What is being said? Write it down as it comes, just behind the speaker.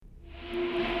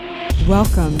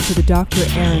Welcome to the Dr.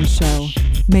 Erin Show.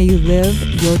 May you live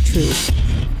your truth.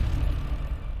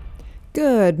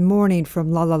 Good morning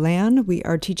from La La Land. We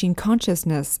are teaching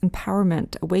consciousness,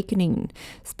 empowerment, awakening,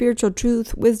 spiritual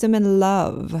truth, wisdom, and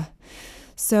love.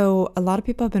 So a lot of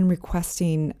people have been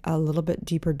requesting a little bit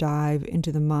deeper dive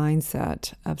into the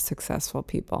mindset of successful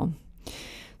people.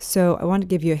 So I want to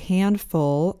give you a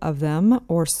handful of them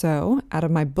or so out of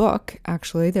my book.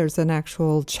 Actually, there's an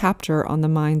actual chapter on the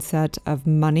mindset of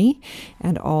money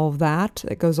and all of that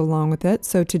goes along with it.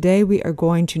 So today we are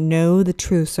going to know the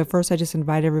truth. So first, I just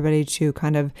invite everybody to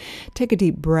kind of take a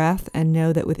deep breath and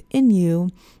know that within you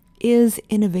is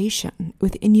innovation.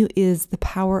 Within you is the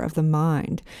power of the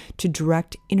mind to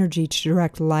direct energy, to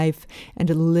direct life, and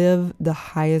to live the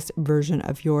highest version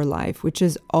of your life, which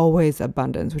is always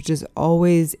abundance, which is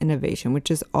always innovation, which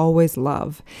is always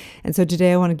love. And so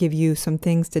today I want to give you some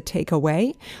things to take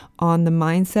away on the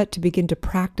mindset to begin to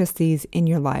practice these in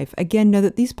your life. Again, know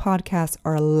that these podcasts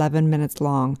are 11 minutes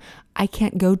long. I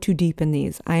can't go too deep in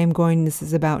these. This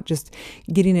is about just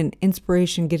getting an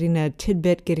inspiration, getting a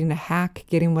tidbit, getting a hack,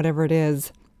 getting whatever it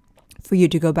is for you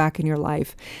to go back in your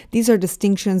life. These are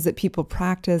distinctions that people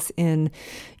practice in,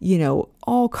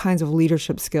 all kinds of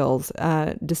leadership skills,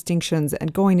 distinctions,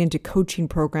 and going into coaching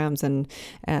programs and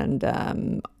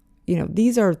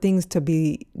these are things to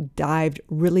be dived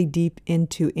really deep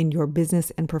into in your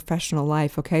business and professional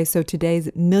life, okay? So today's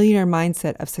millionaire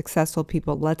mindset of successful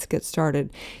people, let's get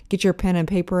started. Get your pen and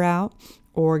paper out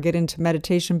or get into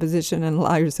meditation position and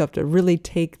allow yourself to really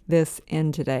take this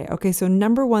in today. Okay, so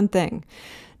number one thing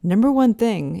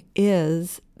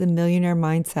is the millionaire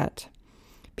mindset.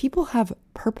 People have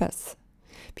purpose.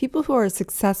 People who are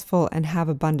successful and have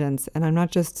abundance, and I'm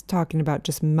not just talking about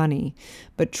just money,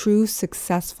 but true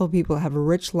successful people have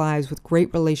rich lives with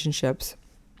great relationships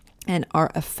and are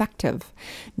effective.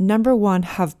 Number one,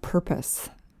 have purpose.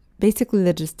 Basically,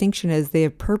 the distinction is they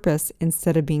have purpose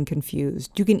instead of being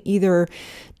confused. You can either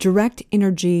direct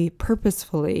energy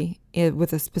purposefully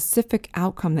with a specific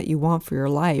outcome that you want for your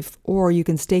life, or you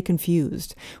can stay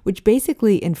confused, which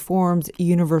basically informs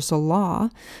universal law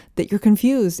that you're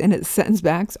confused, and it sends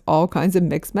back all kinds of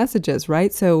mixed messages,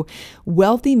 right? So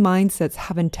wealthy mindsets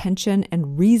have intention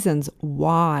and reasons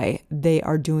why they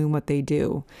are doing what they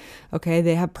do. Okay,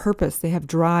 they have purpose, they have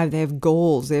drive, they have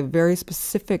goals, they have very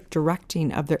specific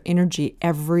directing of their energy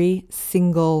every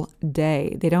single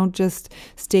day. They don't just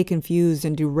stay confused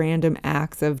and do random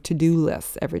acts of to-do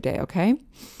lists every day. Okay.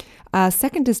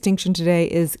 Second distinction today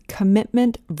is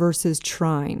commitment versus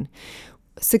trying.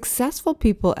 Successful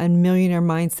people and millionaire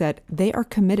mindset, they are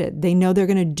committed. They know they're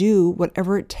going to do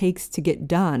whatever it takes to get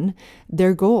done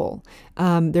their goal.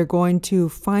 They're going to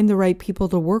find the right people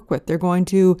to work with. They're going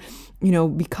to,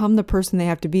 become the person they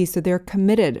have to be. So they're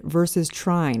committed versus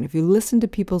trying. If you listen to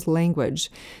people's language,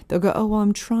 they'll go, "Oh, well,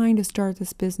 I'm trying to start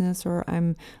this business," or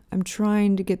I'm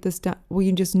trying to get this done. Well,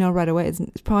 you just know right away it's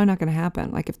probably not going to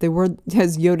happen. Like if the word,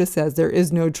 as Yoda says, there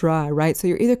is no try, right? So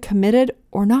you're either committed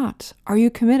or not. Are you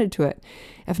committed to it?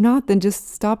 If not, then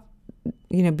just stop,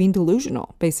 being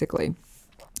delusional, basically.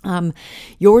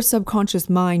 Your subconscious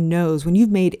mind knows when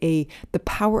you've made the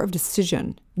power of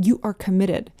decision, you are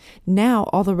committed. Now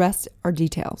all the rest are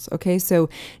details. Okay. So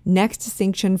next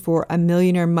distinction for a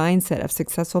millionaire mindset of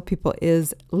successful people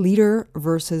is leader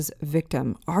versus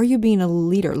victim. Are you being a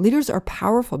leader? Leaders are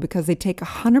powerful because they take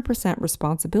 100%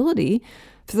 responsibility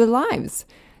for their lives.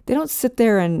 They don't sit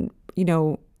there and,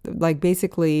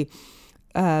 basically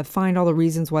find all the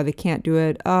reasons why they can't do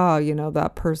it. Oh,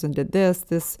 that person did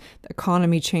this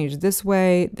economy changed this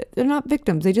way. They're not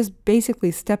victims. They just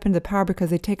basically step into power because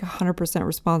they take 100%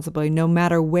 responsibility, no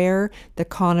matter where the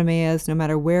economy is, no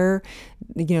matter where,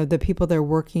 the people they're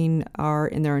working are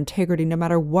in their integrity, no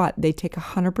matter what, they take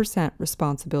 100%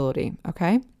 responsibility.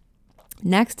 Okay.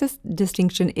 Next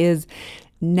distinction is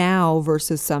now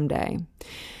versus someday.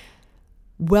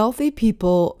 Wealthy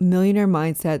people, millionaire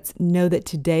mindsets know that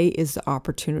today is the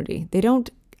opportunity. They don't,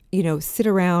 sit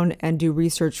around and do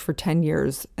research for 10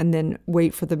 years and then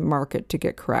wait for the market to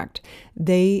get correct.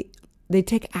 They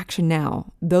take action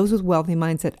now. Those with wealthy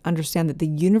mindset understand that the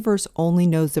universe only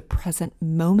knows the present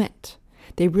moment.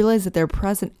 They realize that their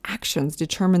present actions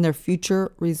determine their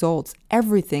future results.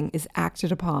 Everything is acted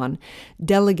upon,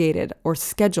 delegated, or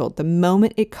scheduled the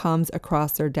moment it comes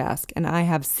across their desk. And I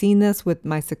have seen this with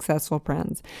my successful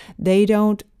friends. They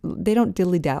don't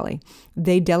dilly-dally.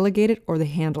 They delegate it or they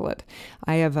handle it.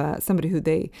 I have somebody who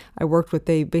I worked with,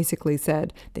 they basically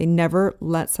said they never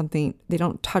they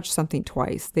don't touch something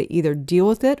twice. They either deal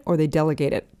with it or they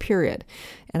delegate it, period.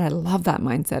 And I love that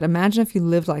mindset. Imagine if you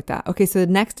lived like that. Okay, so the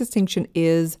next distinction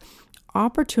is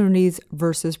opportunities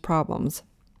versus problems.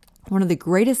 One of the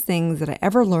greatest things that I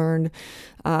ever learned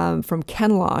from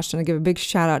Ken Losh, and I give a big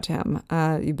shout out to him.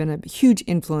 You've been a huge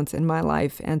influence in my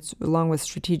life, and along with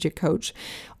strategic coach.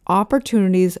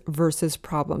 Opportunities versus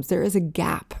problems. There is a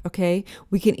gap, okay?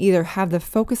 We can either have the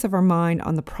focus of our mind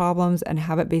on the problems and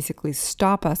have it basically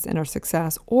stop us in our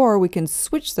success, or we can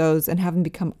switch those and have them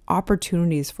become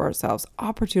opportunities for ourselves.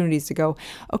 Opportunities to go,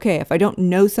 okay, if I don't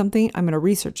know something, I'm going to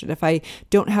research it. If I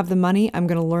don't have the money, I'm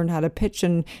going to learn how to pitch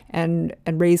and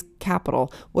raise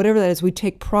capital. Whatever that is, we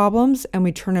take problems and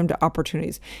we turn them to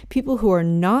opportunities. People who are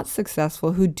not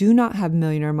successful, who do not have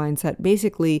millionaire mindset,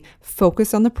 basically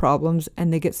focus on the problems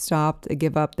and they get stopped, they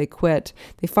give up, they quit.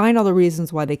 They find all the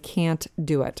reasons why they can't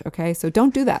do it. Okay, so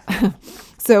don't do that.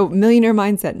 So millionaire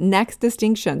mindset, next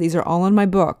distinction, these are all in my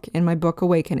book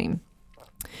Awakening,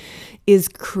 is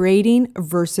creating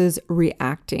versus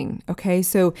reacting. Okay,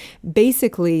 so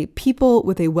basically people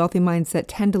with a wealthy mindset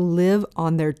tend to live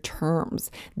on their terms.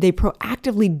 They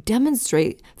proactively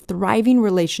demonstrate thriving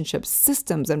relationships,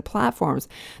 systems, and platforms.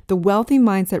 The wealthy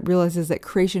mindset realizes that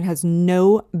creation has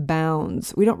no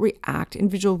bounds. We don't react.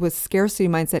 Individuals with scarcity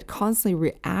mindset constantly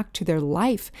react to their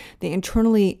life. They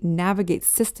internally navigate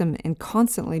system and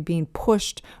constantly being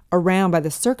pushed around by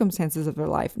the circumstances of their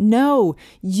life. No,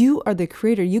 you are the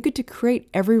creator. You get to create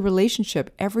every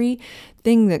relationship,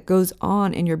 everything that goes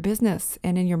on in your business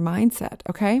and in your mindset,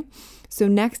 okay? So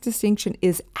next distinction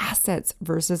is assets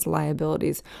versus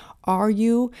liabilities. Are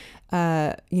you,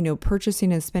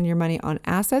 purchasing and spending your money on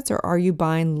assets, or are you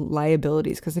buying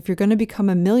liabilities? Because if you're going to become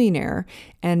a millionaire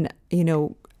and,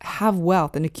 have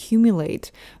wealth and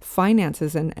accumulate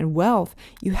finances and wealth,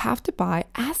 you have to buy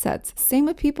assets. Same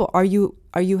with people. Are you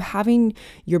having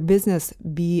your business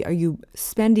are you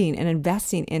spending and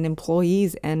investing in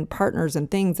employees and partners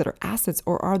and things that are assets,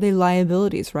 or are they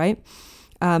liabilities, right?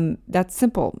 That's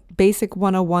simple. Basic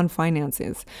 101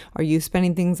 finances. Are you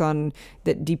spending things on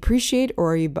that depreciate,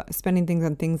 or are you spending things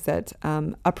on things that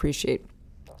appreciate?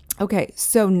 Okay,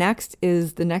 so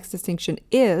the next distinction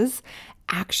is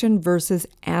action versus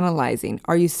analyzing.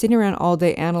 Are you sitting around all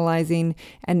day analyzing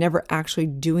and never actually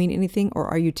doing anything, or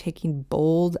are you taking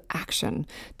bold action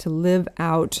to live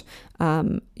out,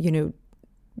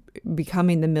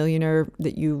 becoming the millionaire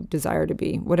that you desire to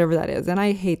be, whatever that is? And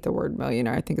I hate the word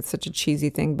millionaire. I think it's such a cheesy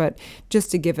thing, but just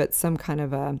to give it some kind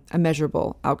of a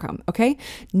measurable outcome. Okay.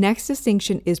 Next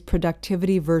distinction is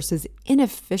productivity versus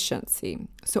inefficiency.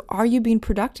 So are you being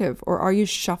productive, or are you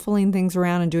shuffling things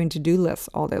around and doing to-do lists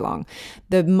all day long?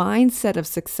 The mindset of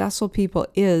successful people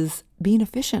is being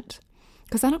efficient.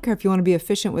 Because I don't care if you want to be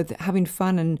efficient with having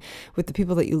fun and with the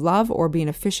people that you love, or being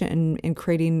efficient in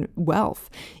creating wealth.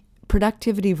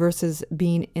 Productivity versus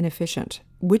being inefficient.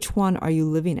 Which one are you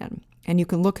living in? And you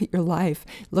can look at your life,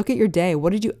 look at your day.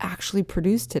 What did you actually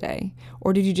produce today?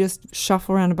 Or did you just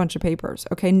shuffle around a bunch of papers?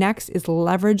 Okay, next is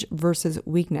leverage versus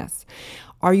weakness.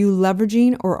 Are you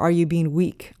leveraging, or are you being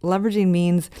weak? Leveraging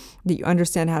means that you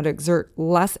understand how to exert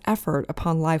less effort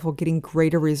upon life while getting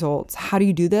greater results. How do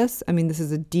you do this? I mean, this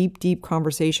is a deep, deep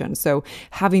conversation. So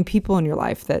having people in your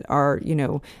life that are,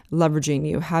 leveraging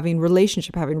you, having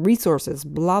relationship, having resources,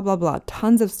 blah, blah, blah,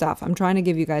 tons of stuff. I'm trying to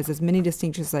give you guys as many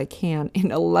distinctions as I can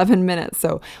in 11 minutes.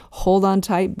 So hold on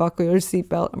tight, buckle your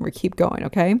seatbelt, and we'll keep going,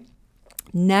 okay?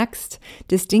 Next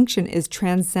distinction is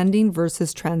transcending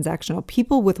versus transactional.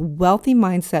 People with wealthy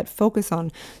mindset focus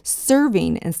on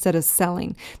serving instead of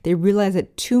selling. They realize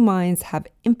that two minds have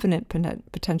infinite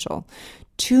potential.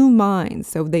 Two minds,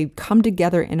 so they come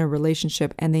together in a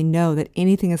relationship, and they know that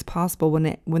anything is possible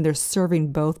when they're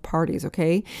serving both parties,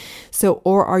 okay? So,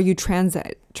 or are you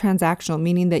transactional,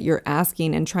 meaning that you're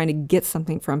asking and trying to get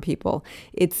something from people?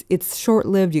 It's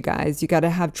short-lived, you guys. You got to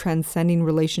have transcending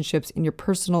relationships in your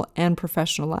personal and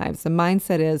professional lives. The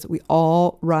mindset is we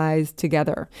all rise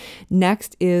together.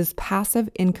 Next is passive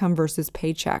income versus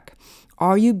paycheck.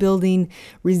 Are you building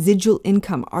residual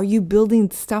income? Are you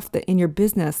building stuff that in your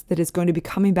business that is going to be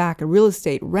coming back, a real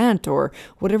estate, rent, or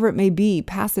whatever it may be,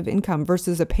 passive income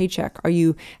versus a paycheck? Are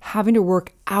you having to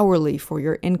work hourly for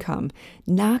your income?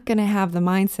 Not going to have the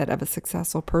mindset of a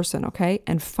successful person, okay?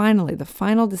 And finally, the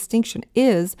final distinction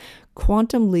is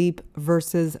quantum leap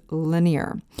versus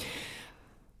linear.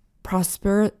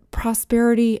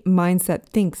 Prosperity mindset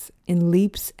thinks in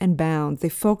leaps and bounds. They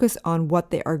focus on what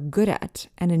they are good at,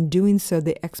 and in doing so,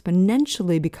 they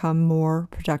exponentially become more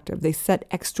productive. They set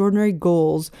extraordinary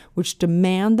goals which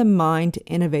demand the mind to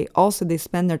innovate. Also, they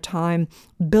spend their time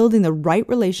building the right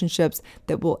relationships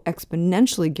that will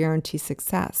exponentially guarantee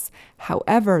success.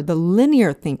 However, the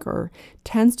linear thinker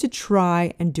tends to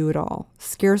try and do it all.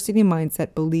 Scarcity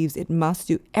mindset believes it must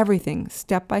do everything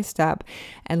step by step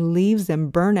and leaves them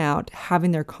burnt out,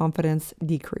 having their confidence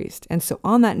decreased. And so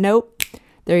on that note,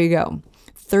 there you go.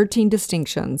 13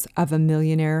 distinctions of a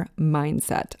millionaire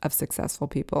mindset of successful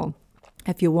people.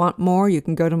 If you want more, you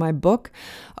can go to my book,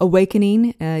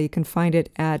 Awakening. You can find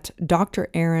it at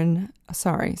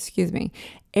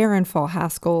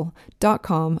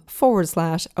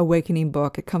aaronfallhaskell.com/awakening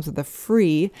book. It comes with a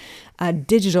free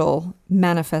digital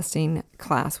manifesting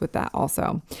class with that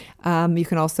also. You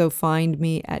can also find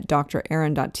me at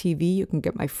draaron.tv. You can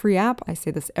get my free app. I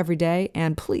say this every day.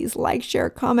 And please like, share,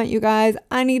 comment, you guys.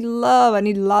 I need love. I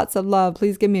need lots of love.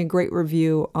 Please give me a great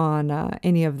review on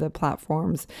any of the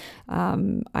platforms,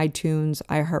 iTunes,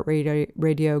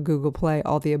 iHeartRadio, Google Play,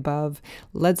 all the above.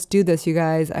 Let's do this, you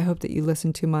guys. I hope that you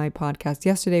listened to my podcast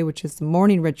yesterday, which is the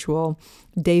morning ritual,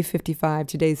 day 55.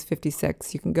 Today's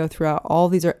 56. You can go throughout. All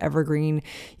these are evergreen.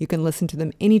 You can listen to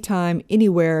them anytime,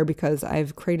 anywhere, because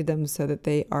I've created them so that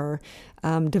they are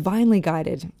divinely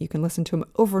guided. You can listen to them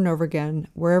over and over again.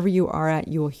 Wherever you are at,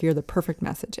 you will hear the perfect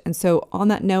message. And so on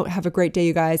that note, have a great day,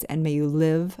 you guys, and may you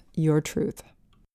live your truth.